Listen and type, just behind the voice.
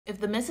If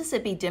the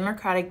Mississippi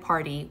Democratic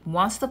Party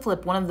wants to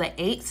flip one of the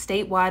 8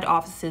 statewide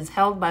offices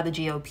held by the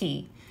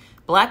GOP,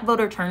 Black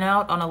voter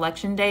turnout on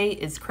Election Day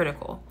is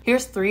critical.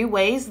 Here's 3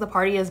 ways the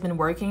party has been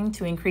working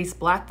to increase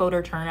Black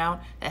voter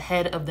turnout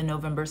ahead of the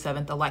November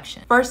 7th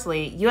election.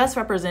 Firstly, U.S.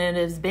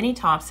 Representatives Benny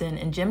Thompson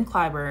and Jim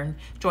Clyburn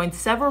joined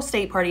several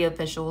state party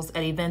officials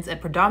at events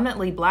at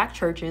predominantly Black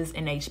churches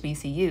and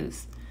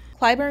HBCUs.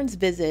 Clyburn's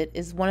visit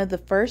is one of the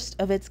first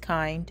of its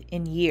kind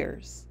in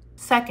years.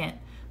 Second,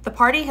 the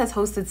party has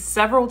hosted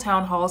several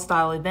town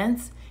hall-style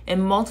events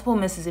in multiple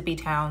Mississippi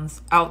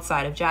towns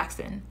outside of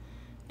Jackson.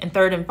 And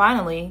third and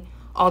finally,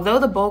 although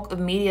the bulk of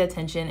media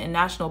attention and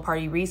national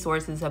party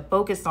resources have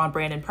focused on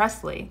Brandon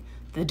Presley,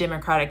 the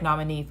Democratic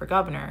nominee for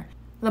governor,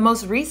 the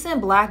most recent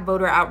Black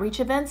voter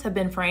outreach events have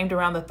been framed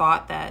around the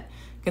thought that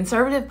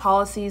conservative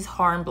policies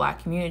harm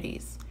Black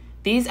communities.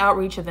 These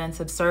outreach events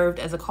have served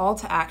as a call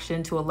to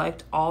action to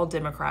elect all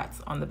Democrats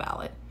on the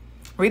ballot.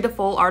 Read the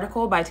full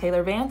article by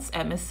Taylor Vance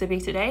at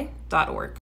MississippiToday.org.